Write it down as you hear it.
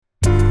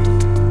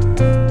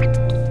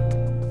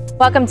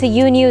Welcome to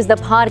U News, the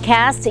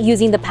podcast,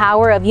 using the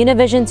power of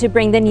Univision to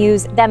bring the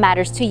news that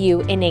matters to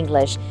you in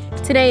English.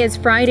 Today is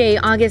Friday,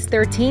 August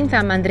 13th.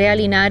 I'm Andrea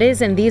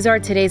Linares, and these are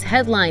today's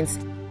headlines.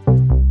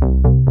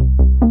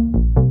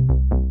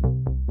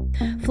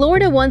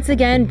 Florida once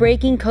again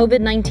breaking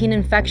COVID-19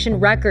 infection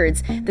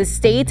records. The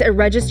state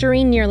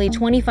registering nearly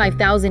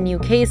 25,000 new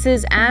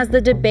cases as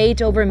the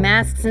debate over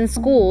masks in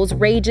schools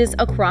rages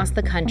across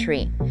the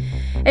country.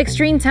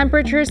 Extreme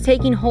temperatures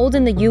taking hold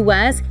in the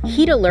U.S.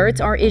 Heat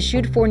alerts are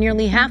issued for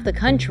nearly half the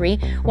country,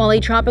 while a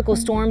tropical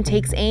storm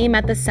takes aim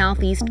at the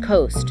southeast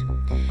coast.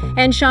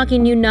 And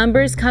shocking new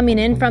numbers coming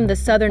in from the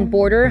southern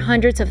border,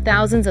 hundreds of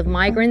thousands of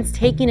migrants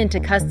taken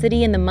into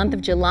custody in the month of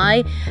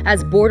July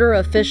as border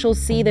officials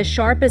see the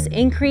sharpest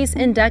increase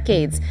in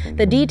decades.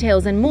 The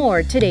details and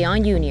more today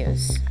on U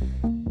News.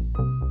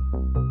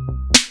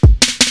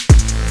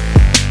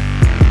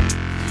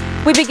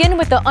 We begin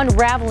with the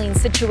unraveling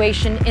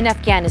situation in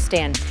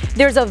Afghanistan.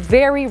 There's a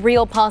very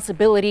real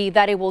possibility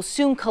that it will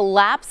soon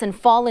collapse and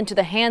fall into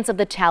the hands of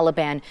the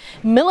Taliban.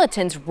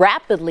 Militants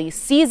rapidly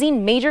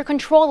seizing major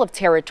control of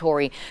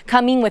territory,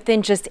 coming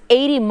within just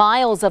 80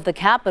 miles of the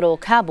capital,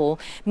 Kabul.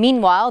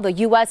 Meanwhile, the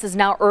U.S. is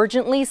now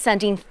urgently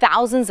sending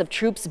thousands of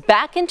troops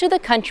back into the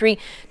country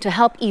to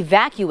help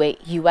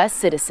evacuate U.S.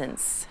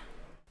 citizens.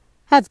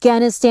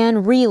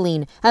 Afghanistan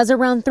reeling as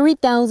around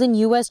 3,000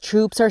 U.S.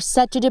 troops are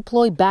set to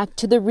deploy back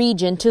to the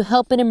region to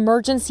help an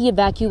emergency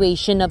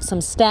evacuation of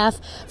some staff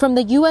from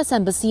the U.S.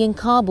 Embassy in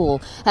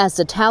Kabul as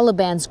the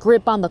Taliban's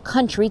grip on the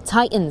country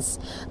tightens.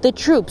 The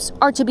troops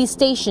are to be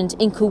stationed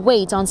in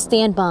Kuwait on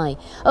standby,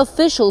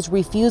 officials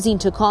refusing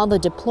to call the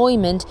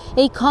deployment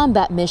a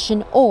combat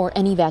mission or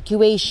an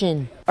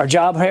evacuation. Our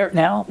job here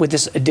now with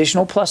this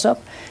additional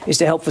plus-up is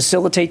to help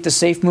facilitate the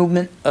safe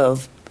movement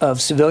of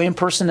civilian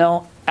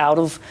personnel out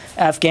of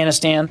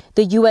Afghanistan.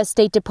 The U.S.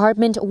 State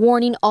Department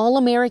warning all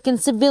American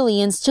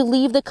civilians to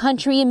leave the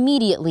country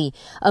immediately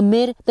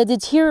amid the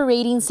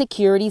deteriorating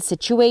security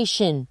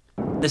situation.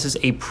 This is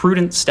a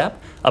prudent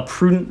step, a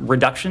prudent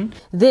reduction.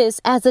 This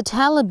as the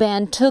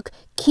Taliban took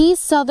key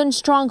southern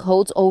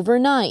strongholds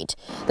overnight.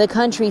 The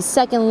country's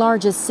second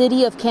largest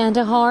city of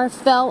Kandahar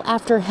fell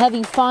after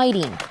heavy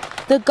fighting.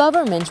 The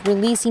government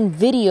releasing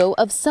video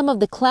of some of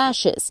the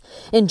clashes.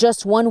 In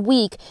just 1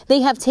 week, they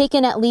have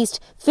taken at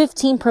least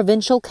 15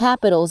 provincial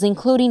capitals,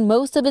 including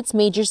most of its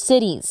major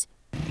cities.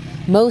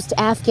 Most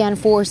Afghan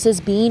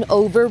forces being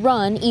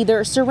overrun,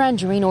 either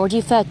surrendering or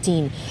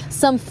defecting.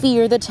 Some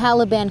fear the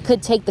Taliban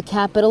could take the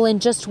capital in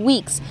just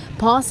weeks,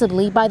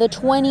 possibly by the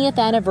 20th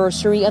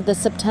anniversary of the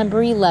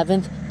September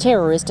 11th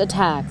terrorist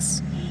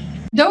attacks.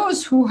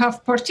 Those who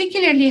have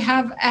particularly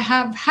have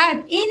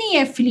had any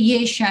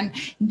affiliation,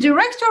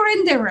 direct or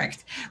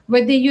indirect,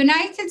 with the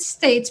United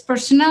States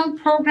personnel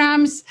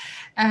programs,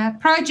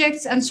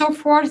 projects, and so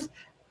forth,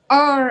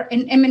 are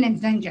in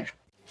imminent danger.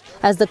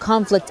 As the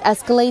conflict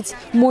escalates,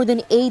 more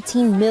than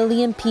 18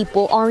 million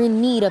people are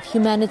in need of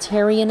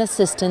humanitarian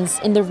assistance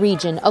in the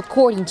region,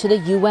 according to the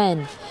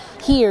UN.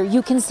 Here,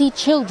 you can see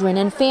children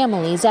and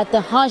families at the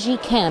Haji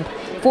camp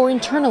for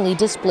internally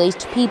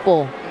displaced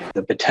people.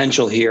 The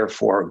potential here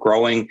for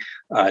growing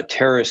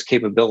terrorist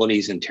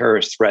capabilities and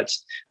terrorist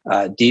threats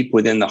deep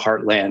within the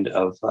heartland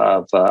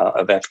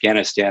of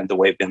Afghanistan, the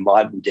way bin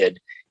Laden did,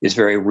 is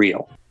very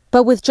real.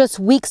 But with just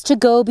weeks to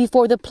go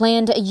before the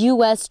planned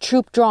U.S.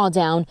 troop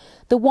drawdown,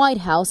 the White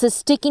House is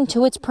sticking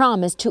to its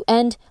promise to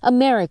end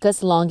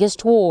America's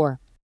longest war.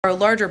 Our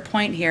larger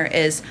point here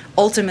is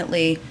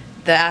ultimately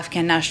the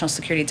Afghan National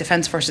Security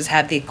Defense Forces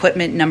have the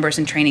equipment, numbers,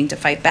 and training to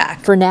fight back.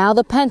 For now,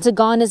 the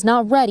Pentagon is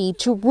not ready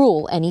to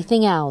rule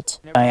anything out.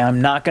 I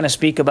am not going to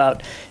speak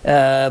about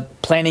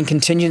planning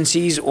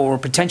contingencies or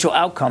potential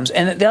outcomes.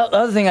 And the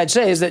other thing I'd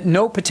say is that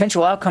no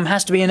potential outcome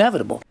has to be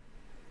inevitable.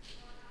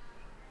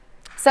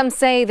 Some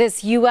say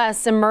this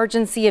U.S.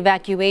 emergency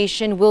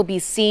evacuation will be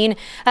seen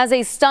as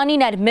a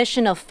stunning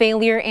admission of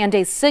failure and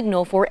a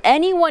signal for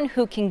anyone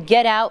who can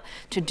get out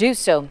to do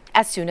so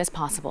as soon as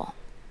possible.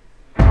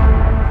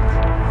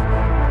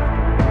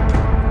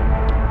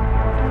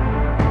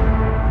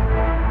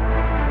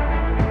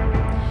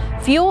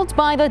 Fueled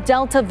by the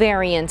Delta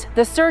variant,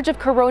 the surge of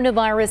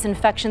coronavirus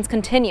infections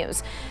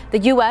continues. The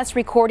U.S.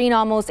 recording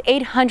almost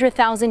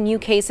 800,000 new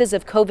cases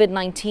of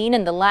COVID-19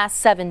 in the last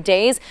 7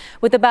 days,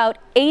 with about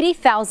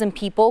 80,000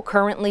 people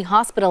currently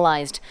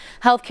hospitalized.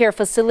 Healthcare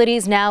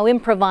facilities now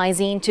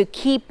improvising to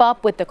keep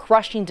up with the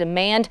crushing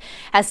demand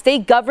as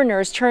state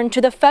governors turn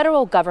to the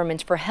federal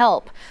government for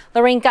help.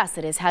 Lorraine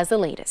Cáceres has the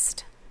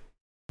latest.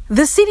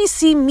 The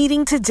CDC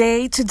meeting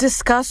today to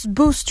discuss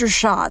booster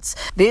shots.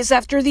 This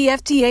after the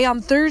FDA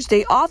on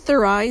Thursday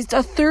authorized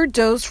a third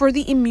dose for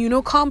the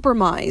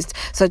immunocompromised,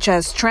 such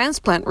as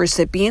transplant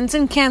recipients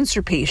and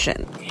cancer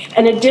patients.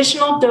 An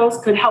additional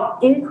dose could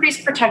help increase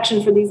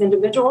protection for these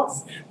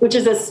individuals, which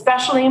is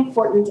especially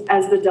important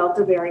as the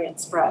Delta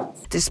variant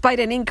spreads. Despite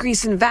an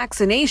increase in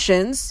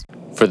vaccinations,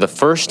 for the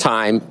first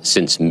time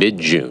since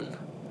mid-June,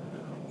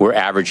 we're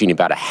averaging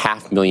about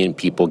 500,000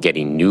 people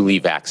getting newly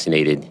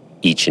vaccinated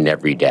each and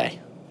every day.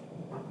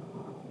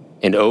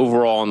 And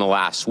overall in the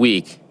last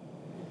week,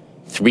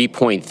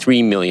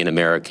 3.3 million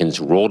Americans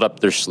rolled up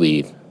their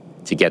sleeve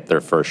to get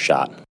their first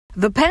shot.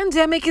 The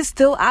pandemic is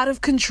still out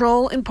of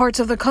control in parts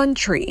of the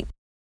country.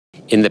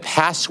 In the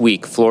past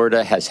week,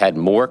 Florida has had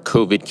more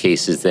COVID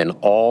cases than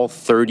all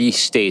 30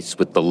 states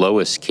with the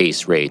lowest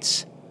case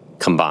rates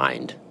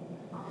combined.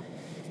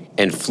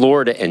 And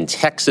Florida and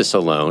Texas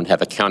alone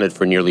have accounted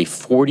for nearly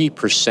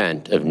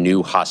 40% of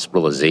new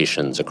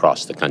hospitalizations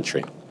across the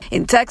country.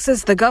 In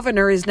Texas, the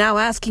governor is now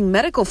asking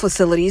medical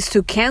facilities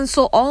to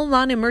cancel all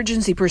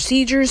non-emergency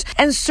procedures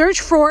and search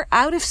for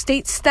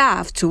out-of-state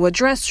staff to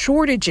address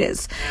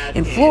shortages.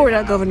 In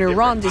Florida, Governor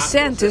Ron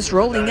DeSantis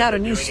rolling out a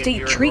new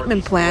state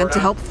treatment plan to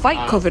help fight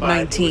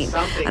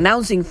COVID-19,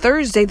 announcing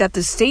Thursday that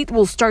the state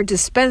will start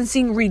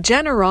dispensing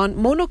Regeneron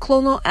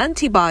monoclonal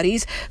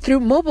antibodies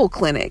through mobile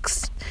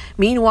clinics.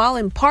 Meanwhile,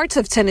 in parts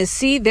of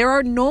Tennessee, there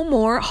are no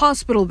more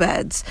hospital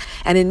beds.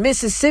 And in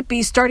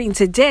Mississippi, starting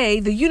today,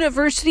 the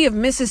University of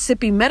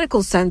Mississippi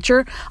Medical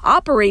Center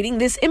operating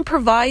this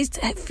improvised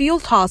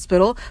field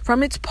hospital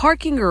from its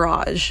parking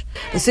garage.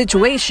 The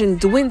situation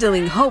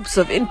dwindling hopes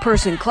of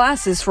in-person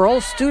classes for all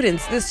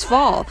students this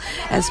fall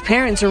as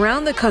parents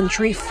around the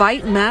country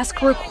fight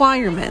mask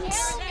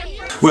requirements.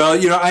 Well,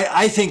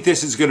 I think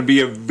this is going to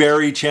be a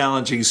very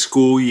challenging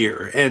school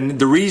year. And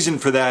the reason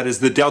for that is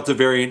the Delta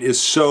variant is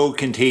so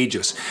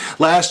contagious.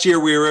 Last year,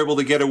 we were able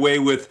to get away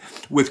with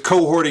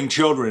cohorting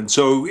children.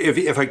 So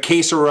if a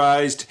case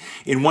arose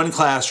in one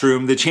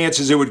classroom, the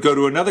chances it would go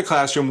to another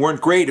classroom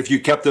weren't great if you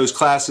kept those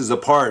classes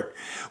apart.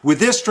 With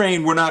this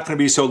strain, we're not going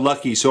to be so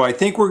lucky. So I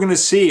think we're going to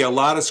see a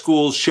lot of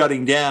schools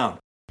shutting down.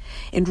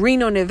 In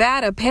Reno,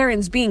 Nevada,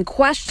 parents being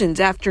questioned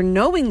after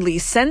knowingly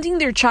sending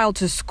their child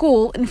to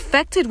school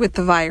infected with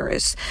the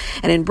virus.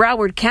 And in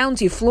Broward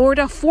County,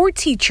 Florida, 4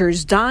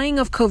 teachers dying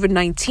of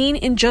COVID-19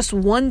 in just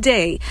one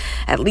day.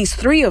 At least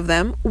 3 of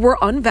them were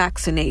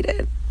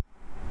unvaccinated.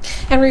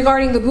 And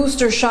regarding the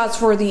booster shots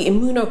for the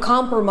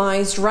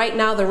immunocompromised, right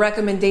now the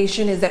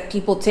recommendation is that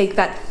people take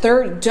that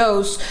 3rd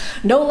dose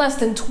no less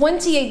than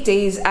 28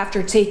 days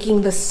after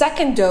taking the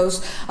 2nd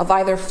dose of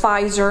either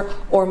Pfizer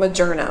or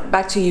Moderna.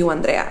 Back to you,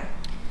 Andrea.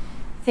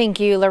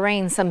 Thank you,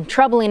 Lorraine. Some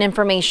troubling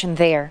information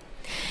there.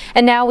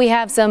 And now we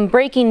have some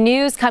breaking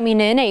news coming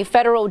in. A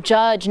federal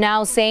judge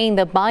now saying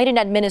the Biden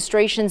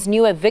administration's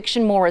new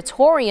eviction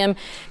moratorium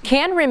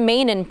can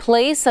remain in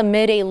place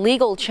amid a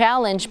legal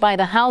challenge by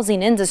the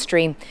housing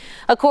industry.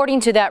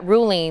 According to that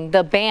ruling,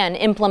 the ban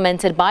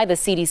implemented by the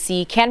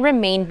CDC can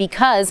remain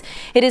because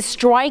it is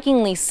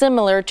strikingly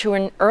similar to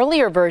an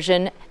earlier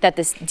version that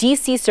the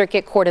D.C.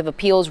 Circuit Court of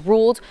Appeals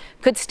ruled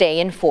could stay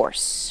in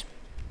force.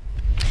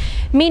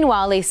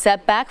 Meanwhile, a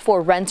setback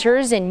for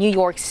renters in New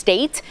York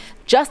State.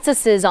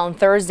 Justices on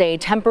Thursday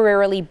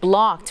temporarily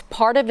blocked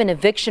part of an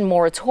eviction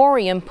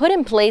moratorium put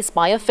in place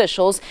by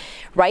officials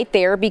right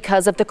there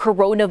because of the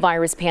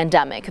coronavirus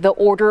pandemic. The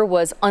order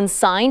was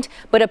unsigned,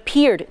 but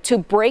appeared to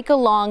break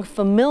along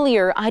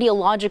familiar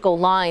ideological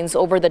lines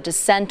over the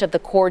dissent of the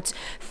court's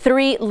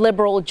 3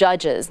 liberal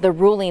judges. The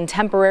ruling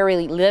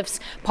temporarily lifts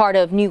part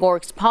of New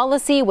York's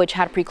policy, which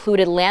had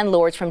precluded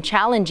landlords from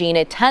challenging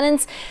a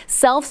tenant's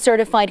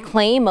self-certified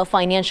claim of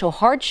financial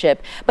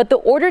hardship. But the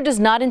order does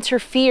not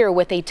interfere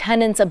with a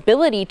tenant's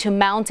ability to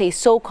mount a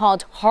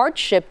so-called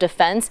hardship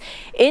defense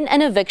in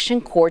an eviction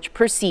court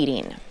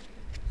proceeding.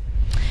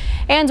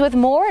 And with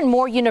more and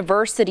more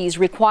universities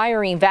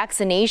requiring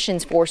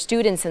vaccinations for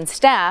students and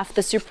staff,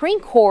 the Supreme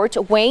Court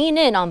weighing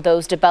in on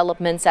those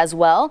developments as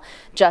well.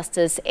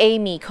 Justice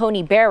Amy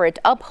Coney Barrett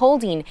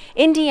upholding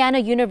Indiana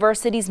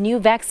University's new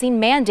vaccine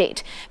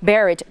mandate.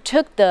 Barrett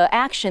took the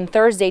action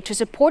Thursday to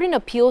support an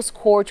appeals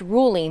court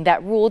ruling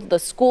that ruled the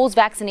school's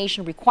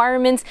vaccination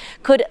requirements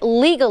could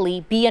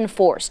legally be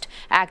enforced.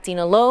 Acting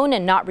alone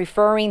and not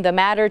referring the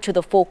matter to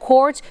the full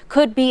court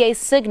could be a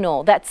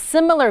signal that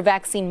similar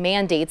vaccine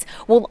mandates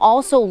will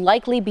also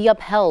likely be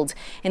upheld.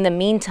 In the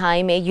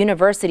meantime, a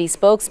university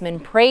spokesman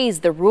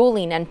praised the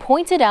ruling and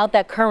pointed out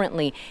that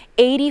currently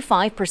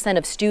 85%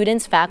 of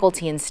students,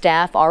 faculty, and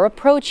staff are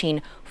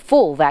approaching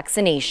full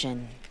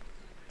vaccination.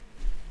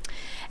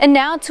 And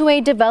now to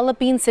a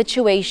developing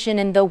situation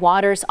in the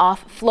waters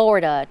off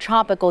Florida.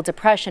 Tropical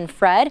depression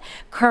Fred,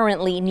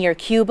 currently near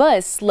Cuba,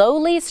 is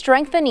slowly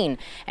strengthening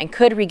and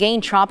could regain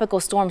tropical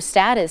storm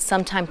status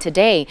sometime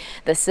today.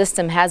 The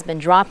system has been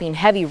dropping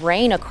heavy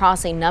rain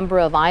across a number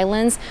of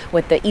islands,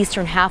 with the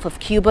eastern half of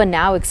Cuba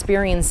now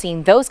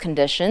experiencing those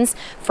conditions.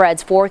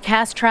 Fred's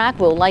forecast track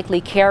will likely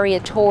carry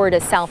it toward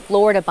South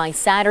Florida by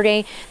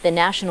Saturday. The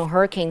National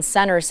Hurricane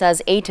Center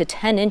says 8 to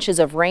 10 inches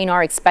of rain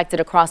are expected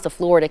across the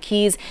Florida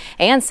Keys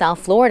and South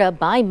Florida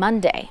by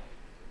Monday.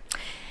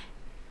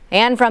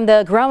 And from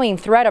the growing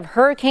threat of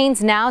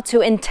hurricanes now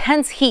to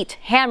intense heat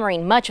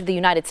hammering much of the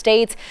United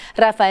States,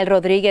 Rafael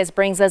Rodriguez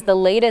brings us the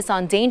latest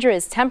on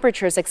dangerous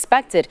temperatures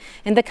expected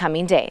in the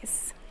coming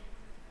days.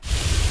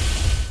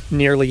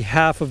 Nearly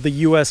half of the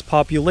U.S.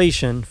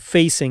 population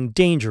facing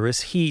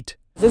dangerous heat.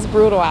 It's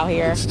brutal out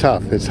here. It's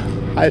tough.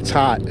 It's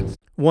hot.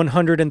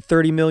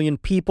 130 million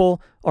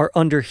people are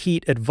under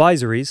heat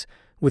advisories,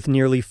 with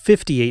nearly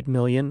 58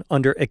 million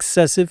under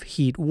excessive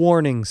heat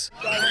warnings.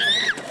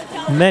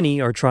 Many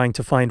are trying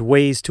to find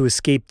ways to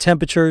escape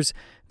temperatures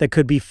that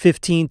could be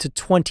 15 to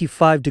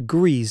 25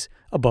 degrees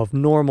above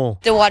normal.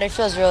 The water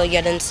feels really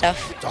good and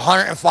stuff. It's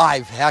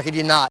 105. How could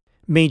you not?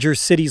 Major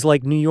cities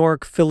like New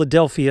York,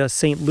 Philadelphia,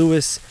 St.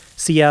 Louis,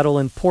 Seattle,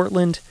 and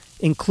Portland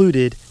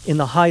included in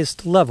the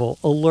highest level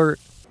alert.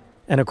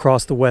 And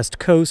across the West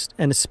Coast,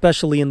 and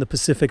especially in the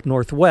Pacific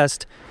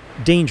Northwest,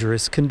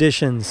 dangerous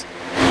conditions.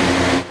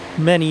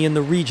 Many in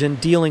the region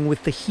dealing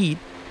with the heat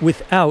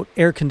without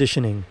air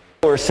conditioning.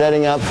 We're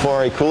setting up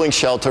for a cooling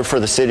shelter for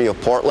the city of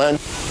Portland.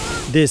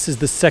 This is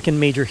the second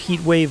major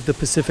heat wave the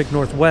Pacific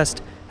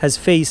Northwest has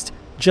faced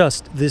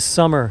just this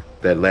summer.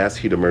 That last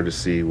heat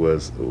emergency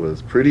was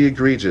pretty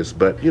egregious,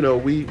 but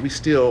we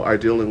still are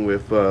dealing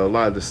with a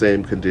lot of the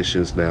same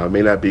conditions now. It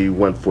may not be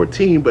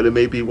 114, but it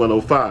may be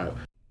 105.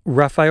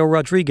 Rafael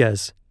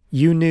Rodriguez,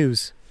 U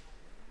News.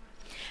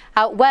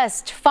 Out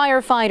west,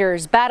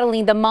 firefighters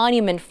battling the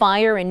Monument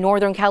Fire in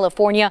Northern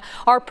California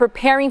are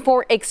preparing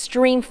for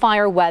extreme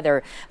fire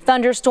weather.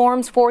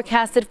 Thunderstorms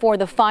forecasted for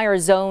the fire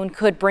zone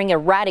could bring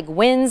erratic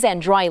winds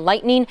and dry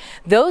lightning.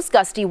 Those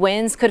gusty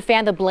winds could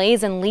fan the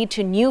blaze and lead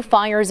to new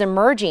fires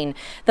emerging.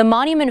 The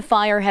Monument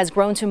Fire has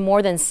grown to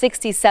more than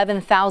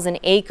 67,000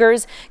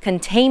 acres.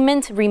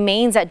 Containment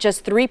remains at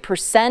just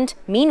 3%.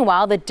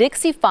 Meanwhile, the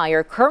Dixie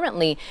Fire,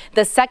 currently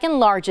the second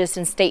largest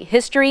in state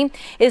history,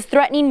 is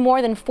threatening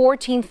more than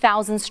 14,000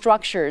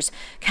 structures.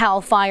 CAL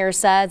FIRE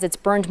says it's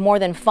burned more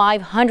than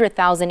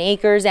 500,000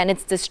 acres and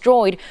it's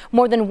destroyed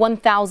more than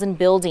 1,000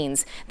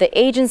 buildings. The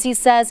agency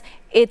says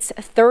it's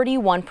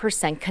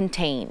 31%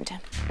 contained.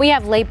 We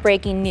have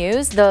late-breaking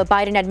news. The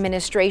Biden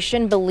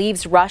administration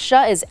believes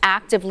Russia is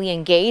actively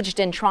engaged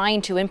in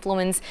trying to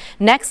influence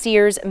next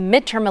year's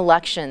midterm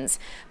elections.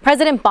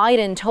 President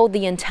Biden told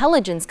the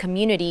intelligence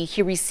community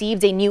he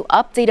received a new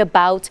update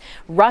about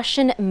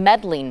Russian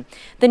meddling.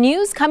 The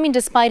news coming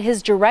despite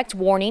his direct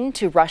warning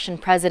to Russian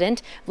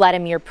President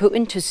Vladimir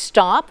Putin to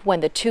stop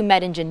when the two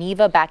met in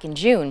Geneva back in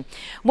June.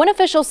 One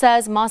official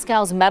says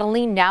Moscow's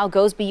meddling now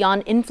goes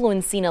beyond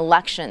influencing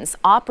elections.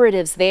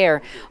 Operatives there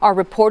are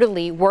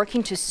reportedly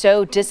working to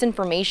sow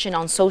disinformation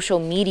on social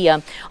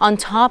media on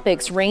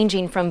topics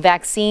ranging from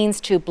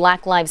vaccines to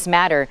Black Lives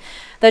Matter.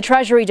 The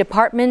Treasury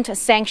Department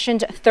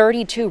sanctioned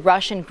 32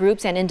 Russian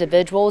groups and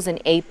individuals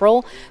in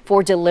April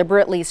for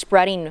deliberately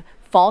spreading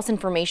false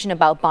information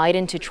about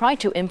Biden to try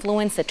to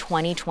influence the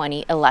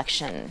 2020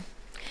 election.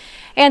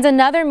 And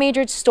another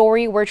major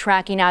story we're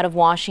tracking out of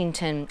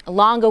Washington.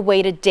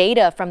 Long-awaited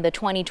data from the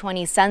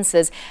 2020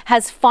 census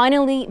has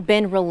finally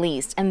been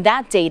released, and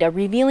that data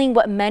revealing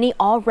what many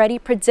already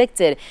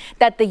predicted,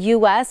 that the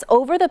U.S.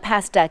 over the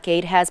past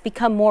decade has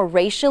become more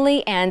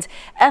racially and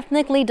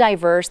ethnically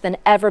diverse than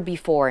ever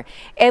before.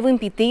 Edwin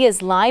Pitti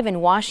is live in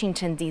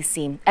Washington,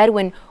 D.C.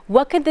 Edwin,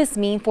 what could this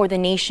mean for the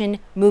nation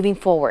moving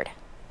forward?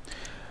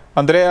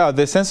 Andrea,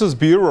 the Census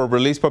Bureau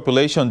released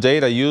population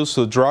data used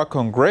to draw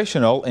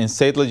congressional and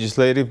state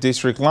legislative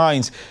district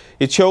lines.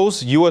 It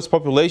shows U.S.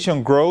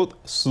 population growth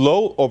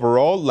slowed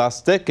overall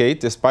last decade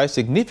despite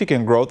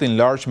significant growth in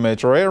large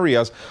metro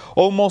areas.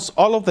 Almost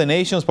all of the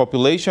nation's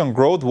population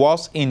growth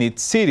was in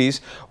its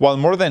cities, while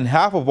more than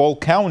half of all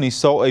counties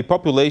saw a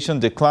population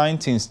decline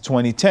since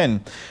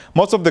 2010.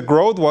 Most of the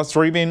growth was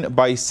driven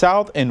by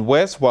South and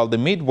West, while the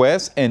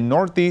Midwest and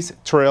Northeast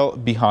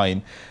trailed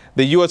behind.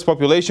 The U.S.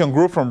 population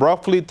grew from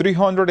roughly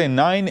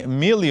 309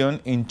 million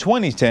in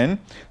 2010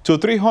 to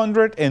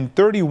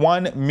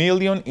 331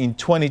 million in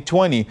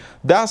 2020.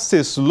 That's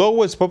the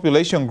slowest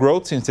population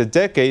growth since the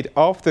decade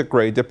of the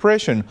Great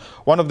Depression.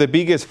 One of the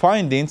biggest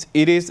findings,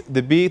 it is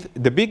the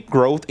big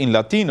growth in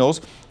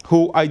Latinos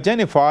who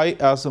identify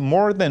as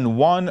more than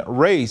one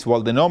race,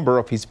 while the number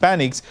of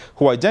Hispanics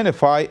who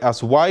identify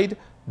as white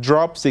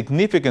dropped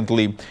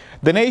significantly.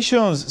 The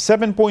nation's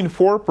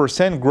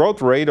 7.4%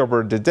 growth rate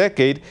over the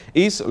decade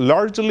is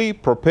largely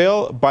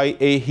propelled by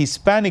a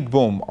Hispanic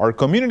boom. Our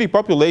community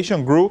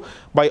population grew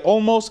by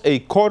almost a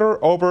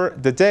quarter over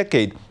the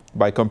decade.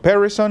 By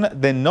comparison,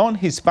 the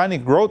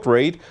non-Hispanic growth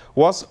rate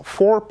was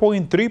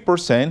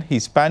 4.3%.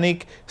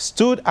 Hispanic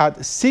stood at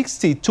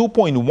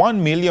 62.1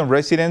 million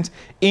residents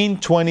in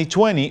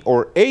 2020,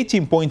 or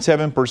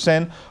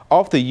 18.7%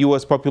 of the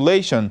U.S.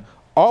 population,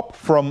 up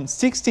from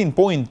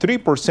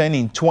 16.3%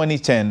 in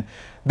 2010.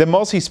 The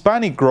most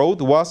Hispanic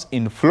growth was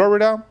in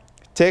Florida,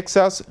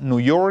 Texas, New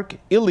York,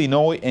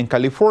 Illinois, and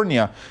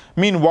California.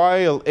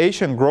 Meanwhile,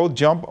 Asian growth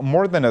jumped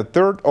more than a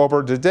third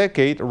over the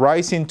decade,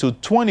 rising to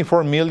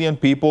 24 million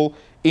people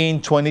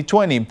in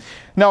 2020.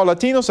 Now,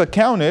 Latinos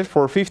accounted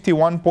for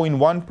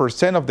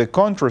 51.1% of the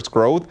country's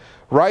growth,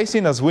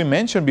 rising, as we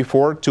mentioned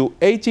before, to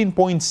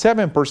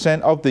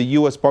 18.7% of the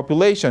U.S.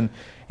 population.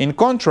 In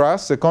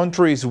contrast, the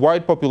country's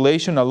white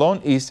population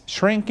alone is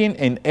shrinking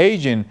and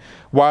aging,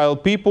 while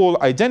people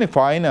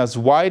identifying as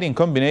white in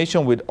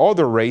combination with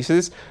other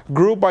races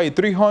grew by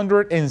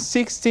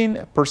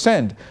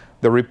 316%.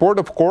 The report,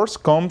 of course,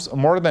 comes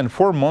more than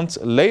 4 months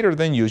later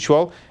than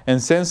usual, and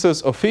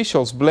census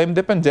officials blame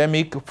the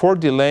pandemic for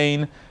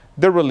delaying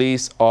the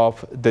release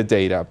of the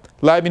data.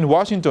 Live in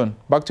Washington,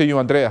 back to you,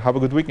 Andrea. Have a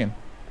good weekend.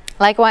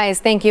 Likewise,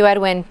 thank you,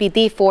 Edwin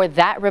Piti, for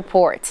that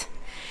report.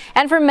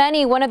 And for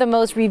many, one of the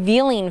most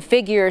revealing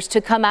figures to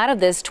come out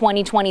of this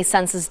 2020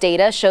 census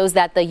data shows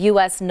that the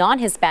U.S.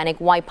 non-Hispanic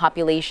white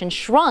population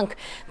shrunk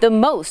the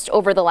most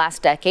over the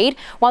last decade,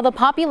 while the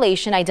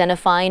population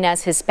identifying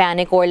as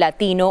Hispanic or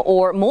Latino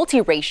or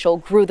multiracial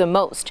grew the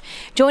most.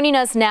 Joining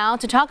us now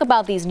to talk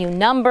about these new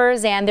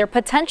numbers and their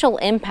potential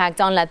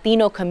impact on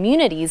Latino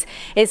communities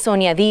is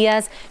Sonia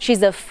Diaz.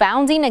 She's the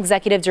founding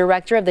executive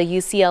director of the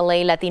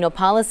UCLA Latino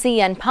Policy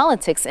and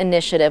Politics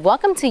Initiative.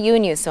 Welcome to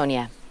UNews,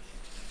 Sonia.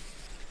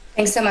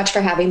 Thanks so much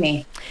for having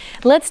me.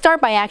 Let's start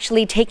by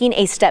actually taking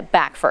a step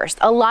back first.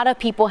 A lot of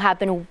people have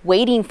been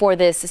waiting for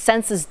this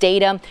census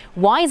data.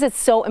 Why is it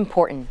so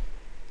important?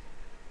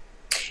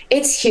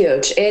 It's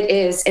huge. It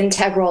is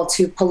integral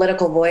to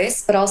political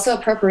voice, but also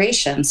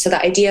appropriation. So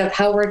the idea of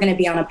how we're going to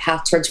be on a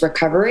path towards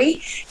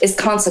recovery is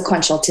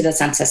consequential to the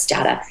census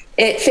data.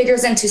 It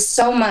figures into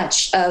so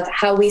much of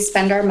how we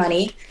spend our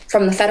money,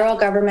 from the federal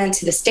government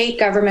to the state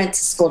government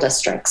to school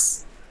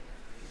districts.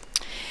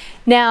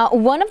 Now,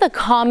 one of the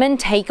common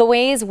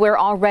takeaways we're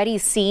already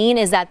seeing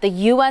is that the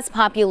U.S.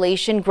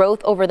 population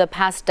growth over the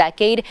past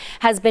decade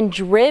has been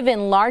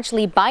driven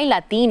largely by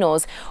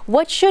Latinos.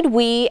 What should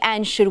we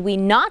and should we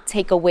not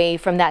take away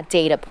from that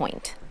data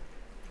point?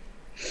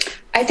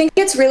 I think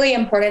it's really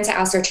important to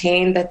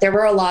ascertain that there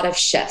were a lot of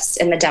shifts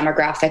in the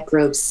demographic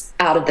groups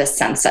out of this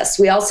census.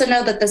 We also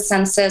know that the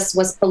census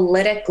was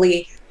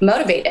politically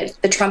motivated.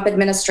 The Trump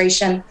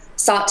administration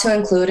sought to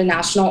include a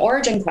national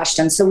origin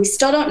question, so we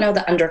still don't know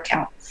the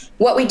undercount.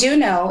 What we do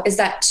know is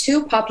that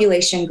two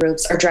population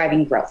groups are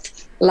driving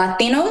growth: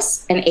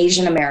 Latinos and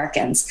Asian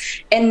Americans.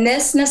 And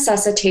this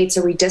necessitates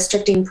a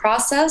redistricting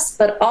process,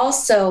 but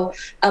also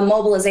a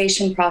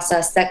mobilization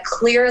process that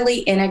clearly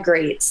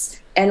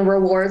integrates and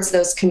rewards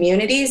those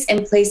communities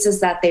in places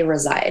that they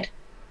reside.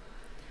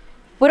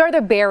 What are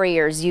the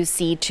barriers you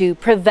see to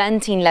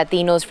preventing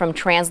Latinos from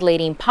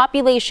translating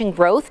population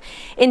growth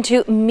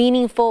into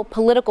meaningful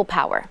political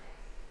power?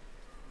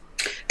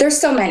 There's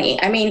so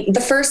many. I mean,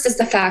 the first is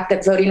the fact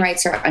that voting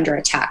rights are under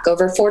attack.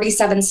 Over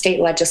 47 state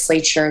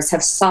legislatures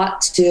have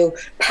sought to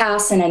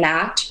pass and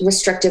enact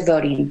restrictive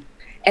voting.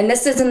 And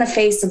this is in the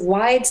face of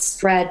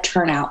widespread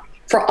turnout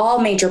for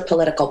all major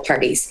political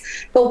parties.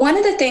 But one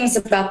of the things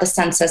about the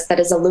census that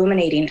is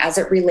illuminating as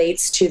it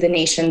relates to the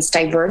nation's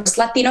diverse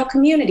Latino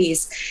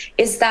communities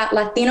is that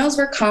Latinos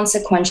were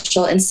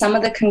consequential in some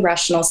of the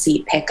congressional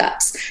seat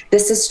pickups.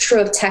 This is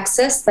true of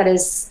Texas, that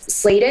is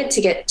slated to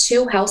get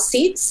 2 House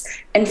seats,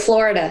 and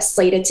Florida,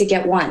 slated to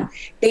get 1.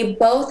 They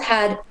both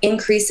had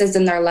increases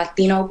in their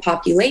Latino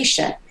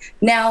population.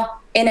 Now,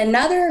 in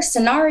another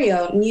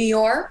scenario, New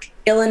York,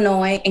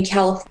 Illinois, and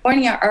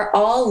California are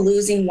all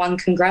losing 1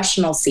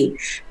 congressional seat,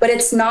 but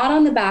it's not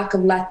on the back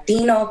of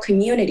Latino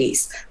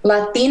communities.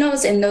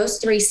 Latinos in those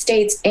 3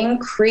 states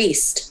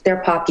increased their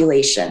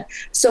population.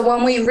 So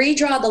when we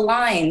redraw the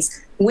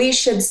lines, we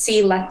should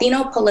see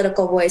Latino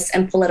political voice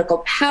and political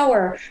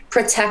power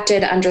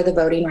protected under the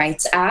Voting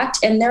Rights Act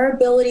and their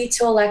ability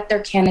to elect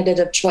their candidate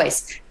of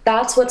choice.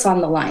 That's what's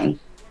on the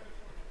line.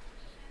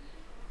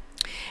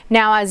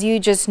 Now, as you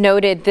just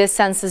noted, this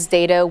census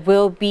data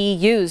will be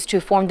used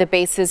to form the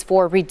basis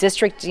for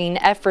redistricting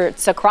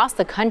efforts across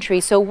the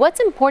country. So what's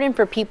important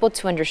for people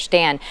to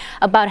understand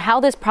about how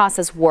this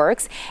process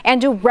works,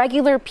 and do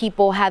regular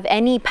people have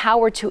any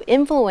power to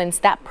influence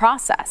that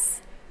process?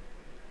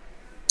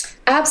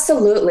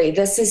 Absolutely.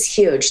 This is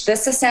huge.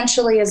 This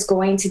essentially is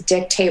going to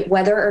dictate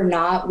whether or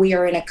not we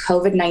are in a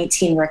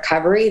COVID-19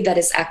 recovery that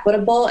is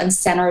equitable and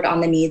centered on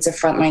the needs of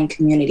frontline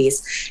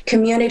communities.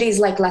 Communities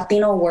like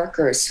Latino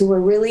workers who are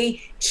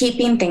really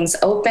keeping things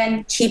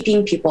open,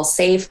 keeping people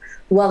safe,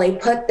 while they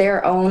put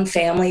their own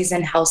families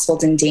and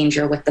households in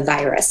danger with the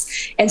virus.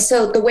 And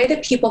so the way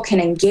that people can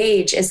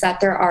engage is that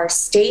there are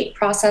state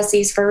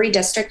processes for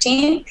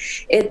redistricting.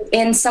 It,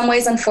 in some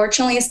ways,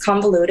 unfortunately, is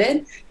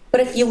convoluted. But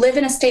if you live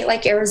in a state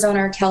like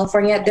Arizona or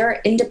California, there are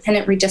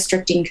independent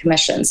redistricting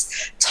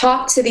commissions.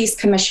 Talk to these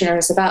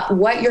commissioners about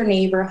what your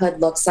neighborhood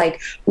looks like,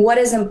 what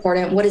is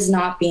important, what is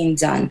not being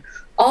done.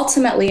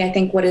 Ultimately, I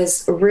think what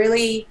is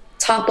really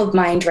top of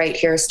mind right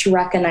here is to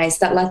recognize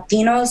that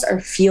Latinos are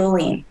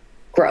fueling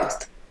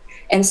growth.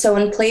 And so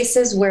in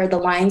places where the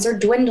lines are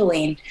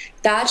dwindling,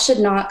 that should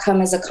not come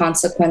as a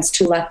consequence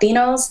to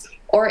Latinos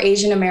or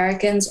Asian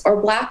Americans or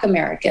Black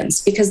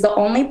Americans, because the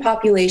only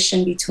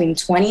population between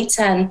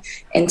 2010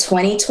 and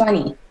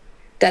 2020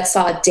 that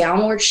saw a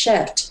downward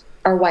shift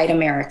are white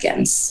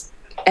Americans.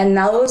 And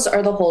those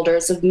are the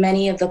holders of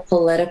many of the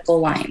political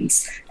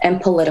lines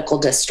and political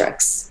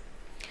districts.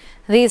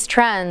 These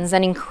trends,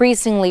 an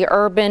increasingly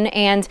urban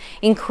and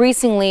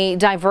increasingly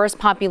diverse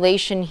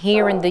population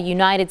here in the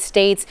United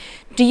States,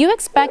 do you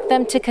expect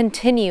them to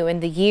continue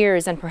in the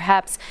years and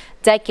perhaps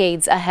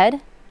decades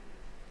ahead?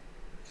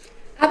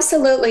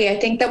 Absolutely. I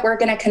think that we're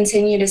going to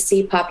continue to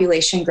see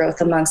population growth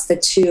amongst the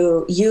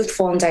two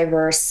youthful and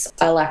diverse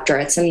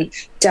electorates and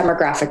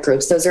demographic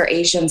groups. Those are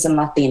Asians and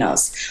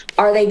Latinos.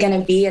 Are they going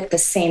to be at the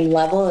same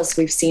level as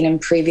we've seen in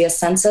previous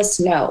census?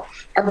 No.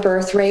 Our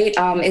birth rate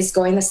is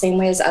going the same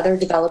way as other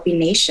developing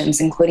nations,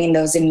 including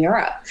those in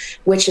Europe,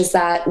 which is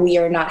that we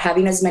are not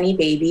having as many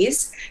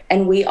babies,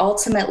 and we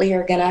ultimately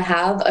are going to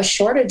have a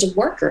shortage of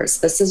workers.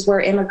 This is where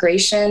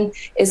immigration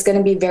is going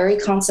to be very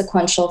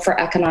consequential for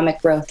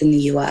economic growth in the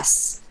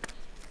U.S.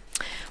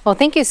 Well,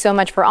 thank you so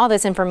much for all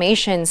this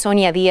information,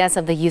 Sonia Diaz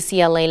of the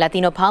UCLA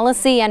Latino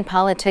Policy and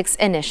Politics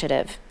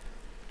Initiative.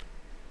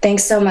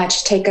 Thanks so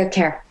much. Take good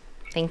care.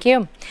 Thank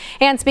you.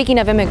 And speaking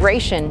of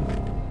immigration,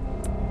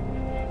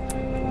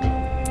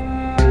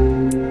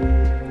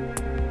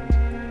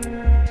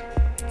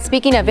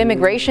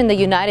 the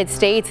United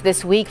States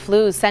this week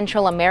flew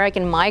Central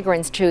American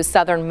migrants to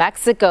southern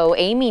Mexico,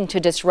 aiming to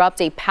disrupt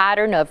a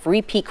pattern of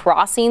repeat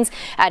crossings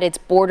at its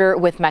border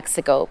with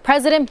Mexico.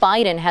 President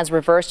Biden has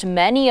reversed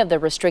many of the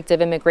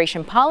restrictive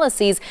immigration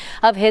policies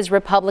of his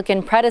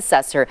Republican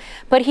predecessor,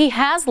 but he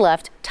has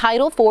left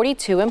Title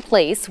 42 in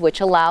place,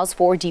 which allows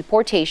for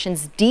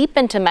deportations deep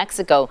into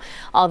Mexico.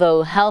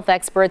 Although health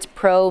experts,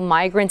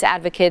 pro-migrant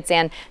advocates,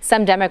 and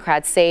some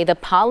Democrats say the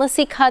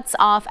policy cuts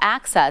off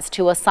access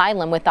to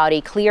asylum without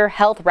a clear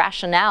health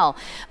rationale,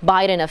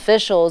 Biden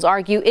officials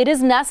argue it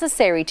is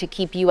necessary to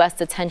keep U.S.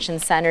 detention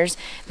centers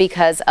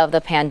because of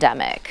the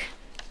pandemic.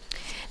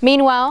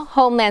 Meanwhile,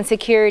 Homeland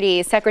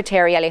Security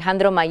Secretary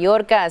Alejandro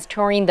Mayorkas is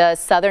touring the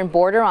southern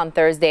border on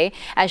Thursday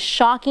as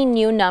shocking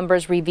new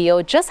numbers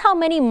reveal just how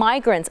many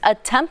migrants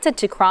attempted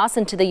to cross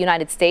into the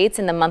United States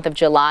in the month of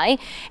July.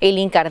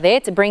 Aileen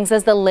Cardet brings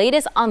us the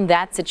latest on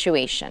that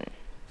situation.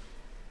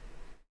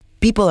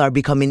 People are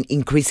becoming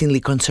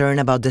increasingly concerned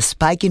about the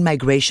spike in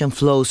migration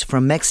flows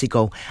from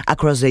Mexico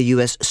across the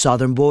U.S.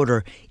 southern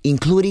border,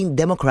 including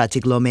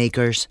Democratic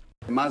lawmakers.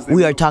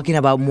 We are talking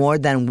about more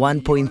than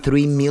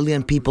 1.3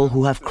 million people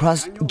who have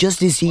crossed just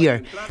this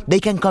year. They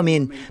can come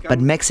in,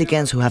 but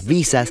Mexicans who have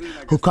visas,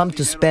 who come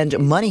to spend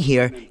money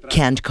here,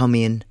 can't come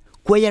in.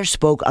 Cuellar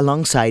spoke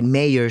alongside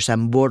mayors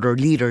and border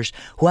leaders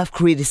who have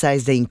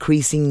criticized the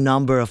increasing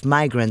number of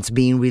migrants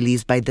being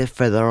released by the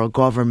federal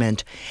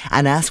government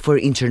and asked for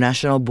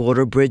international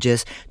border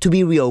bridges to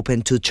be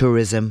reopened to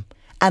tourism.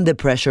 And the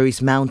pressure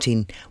is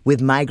mounting, with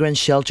migrant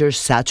shelters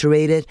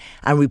saturated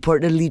and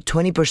reportedly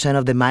 20%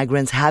 of the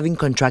migrants having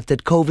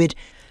contracted COVID.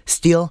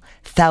 Still,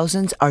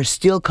 thousands are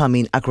still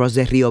coming across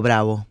the Rio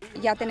Bravo.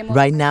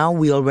 Right now,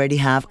 we already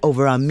have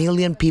over 1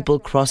 million people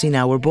crossing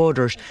our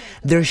borders.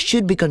 There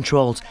should be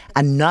controls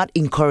and not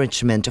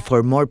encouragement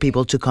for more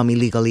people to come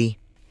illegally.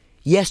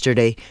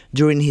 Yesterday,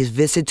 during his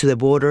visit to the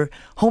border,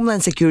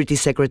 Homeland Security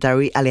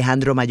Secretary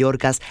Alejandro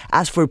Mayorkas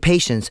asked for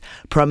patience,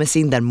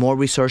 promising that more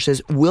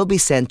resources will be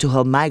sent to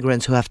help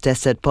migrants who have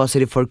tested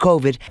positive for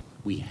COVID.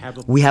 We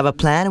have a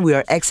plan, we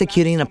are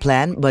executing a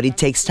plan, but it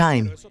takes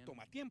time.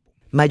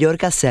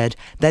 Mayorkas said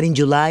that in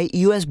July,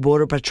 U.S.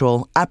 Border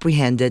Patrol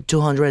apprehended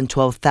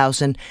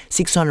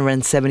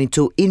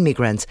 212,672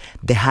 immigrants,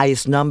 the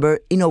highest number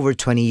in over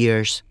 20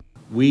 years.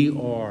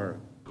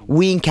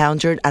 We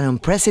encountered an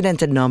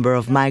unprecedented number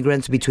of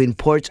migrants between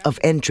ports of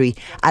entry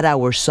at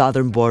our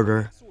southern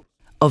border.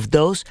 Of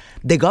those,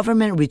 the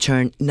government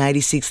returned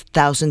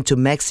 96,000 to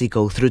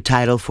Mexico through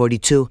Title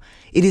 42.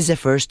 It is the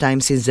first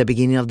time since the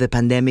beginning of the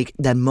pandemic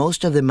that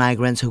most of the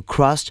migrants who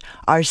crossed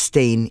are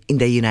staying in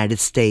the United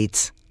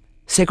States.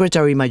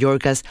 Secretary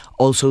Mayorkas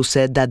also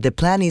said that the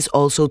plan is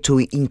also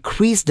to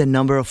increase the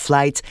number of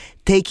flights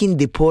taking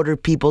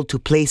deported people to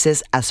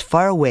places as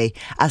far away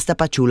as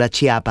Tapachula,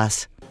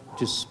 Chiapas.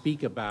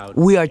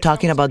 We are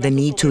talking about the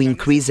need to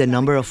increase the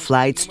number of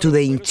flights to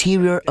the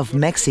interior of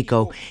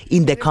Mexico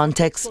in the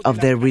context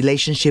of the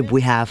relationship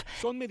we have.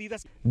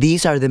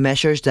 These are the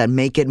measures that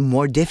make it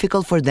more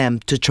difficult for them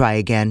to try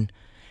again.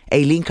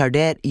 Aileen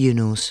Cardet, U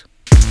News.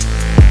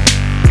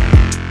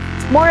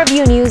 More of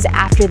U News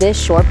after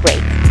this short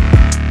break.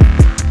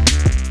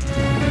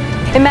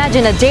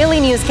 Imagine a daily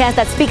newscast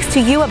that speaks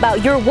to you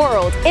about your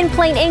world in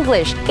plain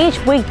English.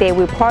 Each weekday,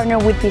 we partner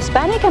with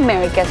Hispanic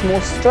America's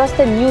most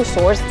trusted news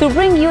source to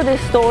bring you the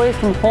stories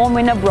from home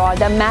and abroad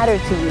that matter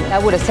to you.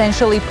 That would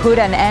essentially put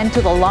an end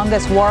to the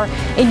longest war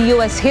in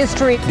U.S.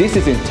 history. This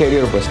is the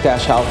interior of a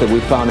stash house that we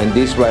found in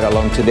this ride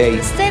along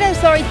today. State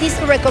authorities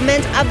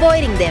recommend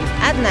avoiding them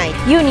at night.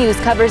 U News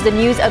covers the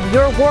news of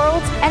your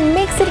world and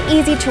makes it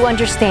easy to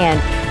understand.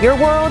 Your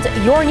world,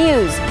 your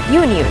news.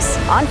 U News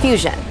on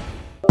Fusion.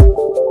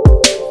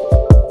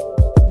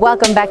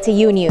 Welcome back to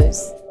U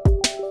News.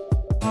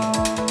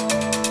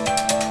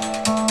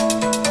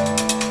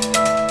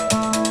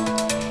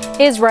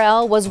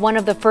 Israel was one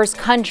of the first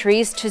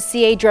countries to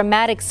see a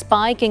dramatic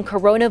spike in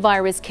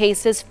coronavirus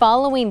cases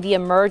following the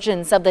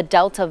emergence of the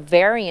Delta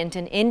variant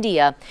in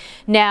India.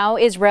 Now,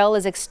 Israel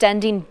is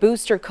extending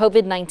booster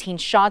COVID-19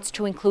 shots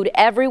to include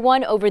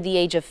everyone over the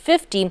age of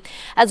 50,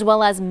 as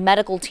well as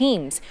medical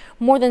teams.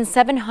 More than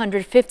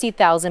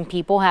 750,000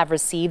 people have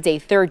received a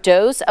third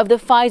dose of the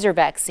Pfizer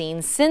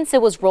vaccine since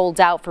it was rolled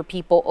out for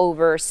people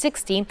over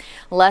 60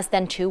 less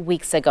than 2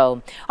 weeks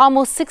ago.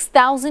 Almost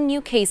 6,000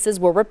 new cases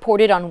were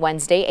reported on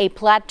Wednesday, a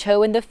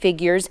plateau in the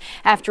figures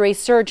after a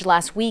surge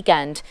last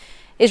weekend.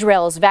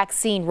 Israel's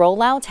vaccine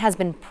rollout has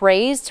been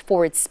praised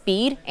for its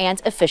speed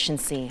and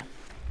efficiency.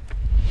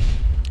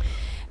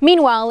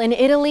 Meanwhile, in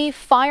Italy,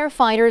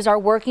 firefighters are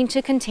working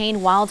to contain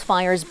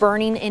wildfires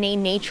burning in a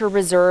nature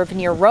reserve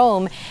near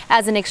Rome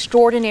as an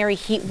extraordinary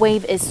heat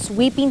wave is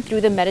sweeping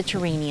through the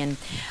Mediterranean.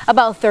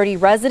 About 30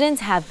 residents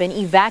have been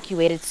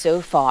evacuated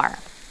so far.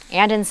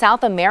 And in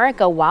South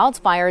America,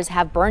 wildfires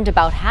have burned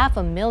about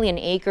 500,000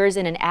 acres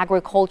in an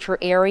agriculture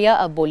area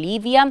of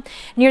Bolivia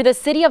near the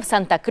city of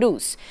Santa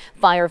Cruz.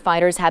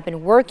 Firefighters have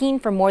been working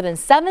for more than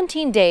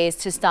 17 days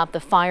to stop the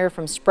fire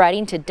from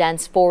spreading to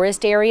dense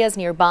forest areas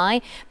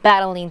nearby,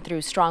 battling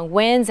through strong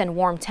winds and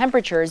warm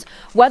temperatures.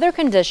 Weather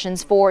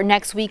conditions for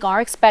next week are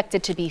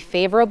expected to be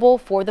favorable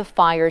for the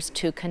fires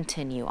to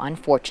continue,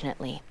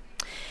 unfortunately.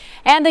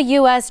 And the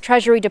U.S.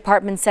 Treasury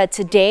Department said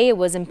today it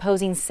was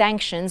imposing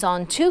sanctions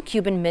on 2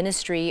 Cuban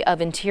Ministry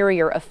of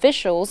Interior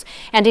officials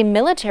and a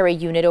military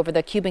unit over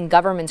the Cuban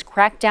government's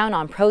crackdown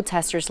on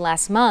protesters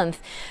last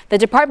month. The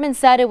department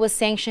said it was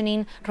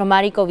sanctioning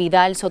Romarico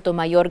Vidal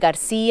Sotomayor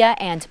Garcia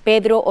and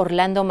Pedro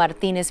Orlando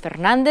Martinez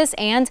Fernandez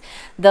and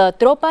the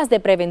Tropas de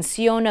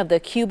Prevención of the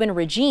Cuban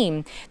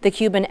regime. The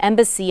Cuban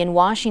embassy in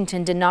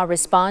Washington did not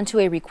respond to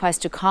a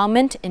request to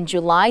comment. In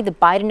July, the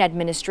Biden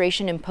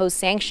administration imposed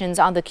sanctions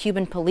on the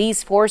Cuban police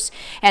force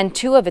and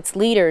 2 of its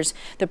leaders.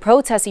 The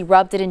protests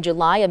erupted in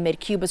July amid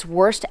Cuba's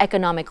worst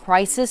economic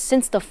crisis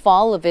since the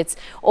fall of its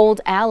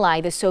old ally,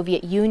 the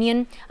Soviet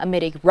Union,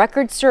 amid a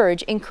record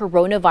surge in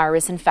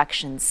coronavirus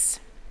infections.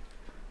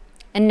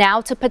 And now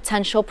to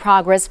potential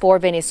progress for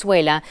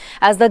Venezuela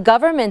as the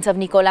government of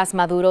Nicolás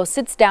Maduro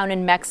sits down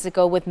in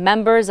Mexico with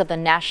members of the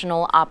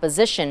national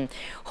opposition.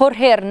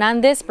 Jorge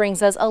Hernandez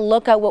brings us a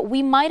look at what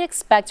we might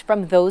expect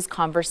from those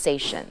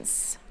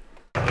conversations.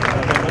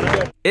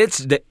 It's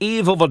the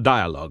eve of a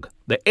dialogue,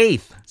 the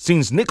 8th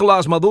since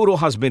Nicolás Maduro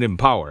has been in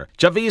power.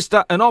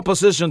 Chavista and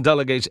opposition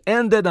delegates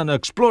ended an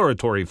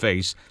exploratory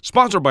phase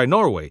sponsored by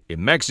Norway.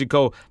 In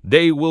Mexico,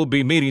 they will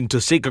be meeting to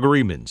seek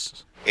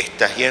agreements. It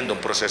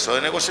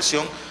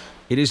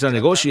is a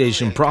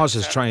negotiation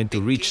process trying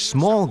to reach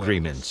small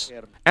agreements.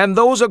 And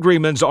those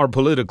agreements are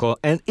political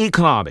and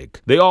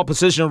economic. The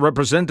opposition,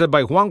 represented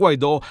by Juan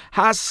Guaidó,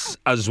 has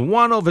as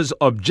one of his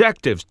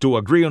objectives to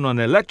agree on an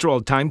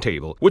electoral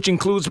timetable, which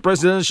includes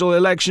presidential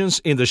elections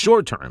in the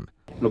short term.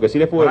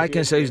 What I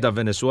can say is that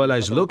Venezuela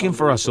is looking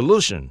for a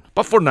solution.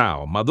 But for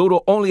now,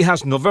 Maduro only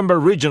has November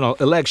regional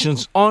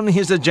elections on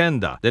his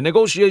agenda. The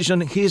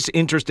negotiation he's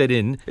interested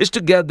in is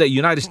to get the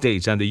United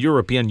States and the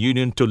European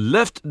Union to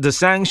lift the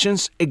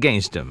sanctions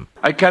against him.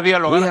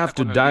 We have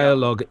to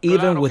dialogue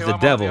even with the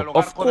devil.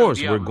 Of course,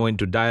 we're going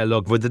to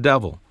dialogue with the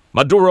devil.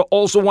 Maduro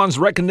also wants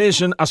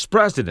recognition as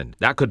president.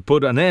 That could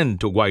put an end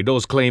to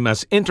Guaidó's claim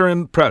as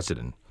interim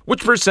president,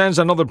 which presents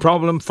another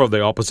problem for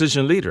the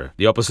opposition leader.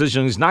 The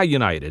opposition is not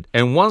united,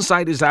 and one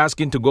side is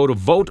asking to go to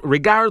vote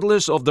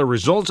regardless of the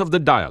results of the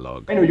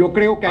dialogue.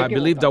 I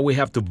believe that we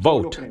have to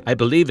vote. I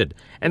believe it.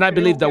 And I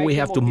believe that we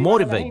have to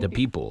motivate the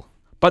people.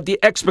 But the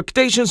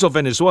expectations of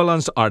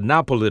Venezuelans are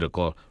not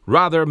political.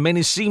 Rather,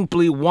 many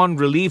simply want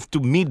relief to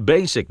meet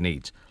basic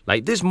needs,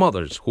 like these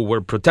mothers who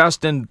were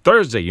protesting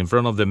Thursday in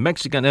front of the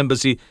Mexican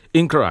embassy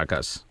in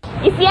Caracas.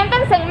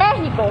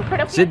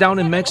 Sit down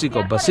in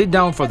Mexico, but sit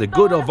down for the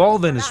good of all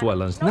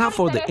Venezuelans, not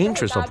for the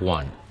interest of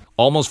one.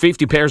 Almost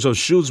 50 pairs of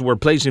shoes were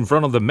placed in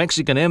front of the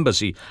Mexican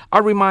embassy,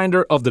 a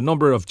reminder of the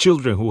number of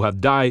children who have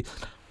died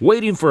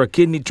waiting for a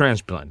kidney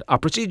transplant, a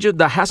procedure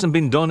that hasn't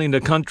been done in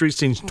the country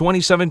since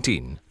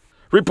 2017.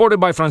 Reported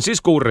by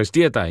Francisco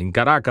Urrestieta in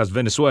Caracas,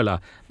 Venezuela,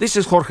 this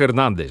is Jorge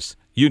Hernandez,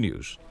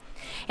 UNews.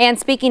 And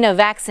speaking of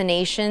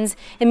vaccinations,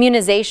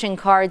 immunization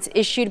cards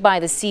issued by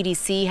the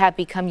CDC have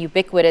become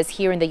ubiquitous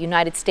here in the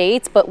United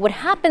States. But what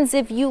happens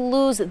if you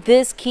lose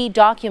this key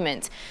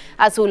document?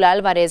 Azul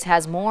Alvarez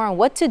has more on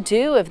what to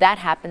do if that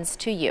happens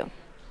to you.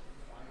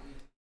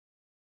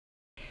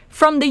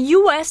 From the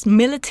U.S.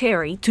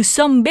 military to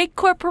some big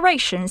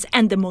corporations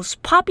and the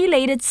most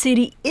populated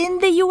city in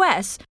the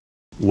U.S.,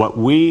 what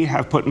we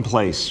have put in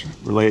place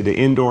related to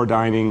indoor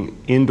dining,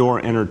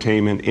 indoor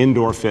entertainment,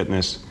 indoor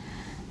fitness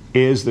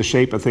is the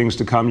shape of things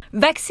to come.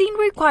 Vaccine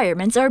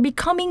requirements are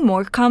becoming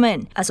more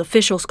common, as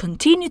officials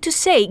continue to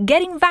say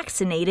getting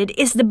vaccinated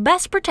is the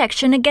best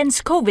protection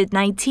against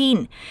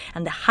COVID-19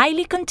 and the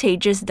highly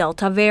contagious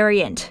Delta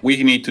variant.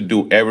 We need to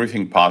do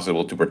everything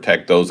possible to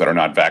protect those that are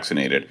not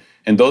vaccinated.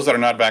 And those that are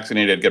not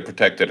vaccinated get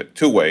protected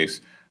 2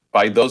 ways: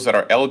 by those that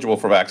are eligible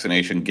for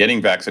vaccination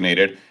getting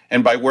vaccinated,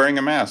 and by wearing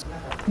a mask.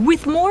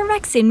 With more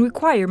vaccine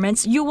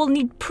requirements, you will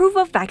need proof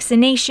of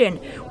vaccination,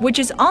 which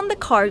is on the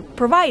card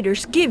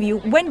providers give you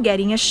when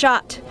getting a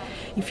shot.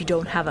 If you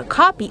don't have a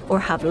copy or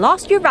have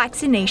lost your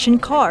vaccination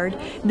card,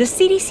 the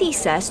CDC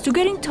says to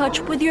get in touch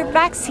with your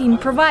vaccine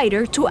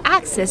provider to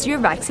access your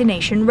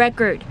vaccination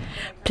record.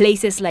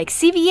 Places like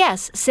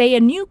CVS say a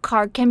new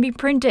card can be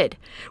printed,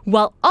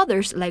 while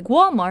others like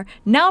Walmart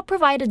now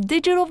provide a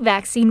digital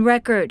vaccine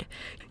record.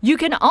 You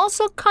can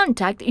also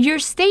contact your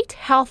state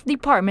health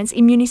department's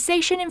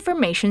immunization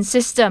information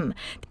system.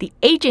 The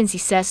agency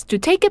says to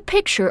take a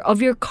picture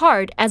of your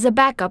card as a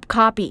backup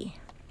copy.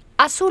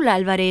 Azul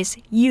Alvarez,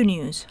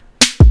 UNews.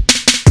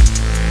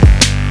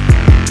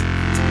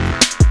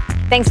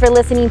 Thanks for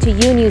listening to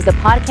UNews, the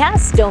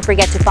podcast. Don't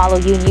forget to follow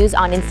UNews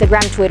on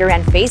Instagram, Twitter,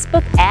 and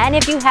Facebook. And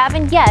if you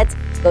haven't yet,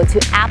 go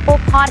to Apple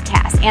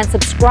Podcasts and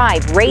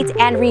subscribe, rate,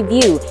 and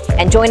review.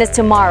 And join us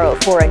tomorrow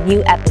for a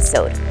new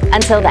episode.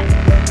 Until then.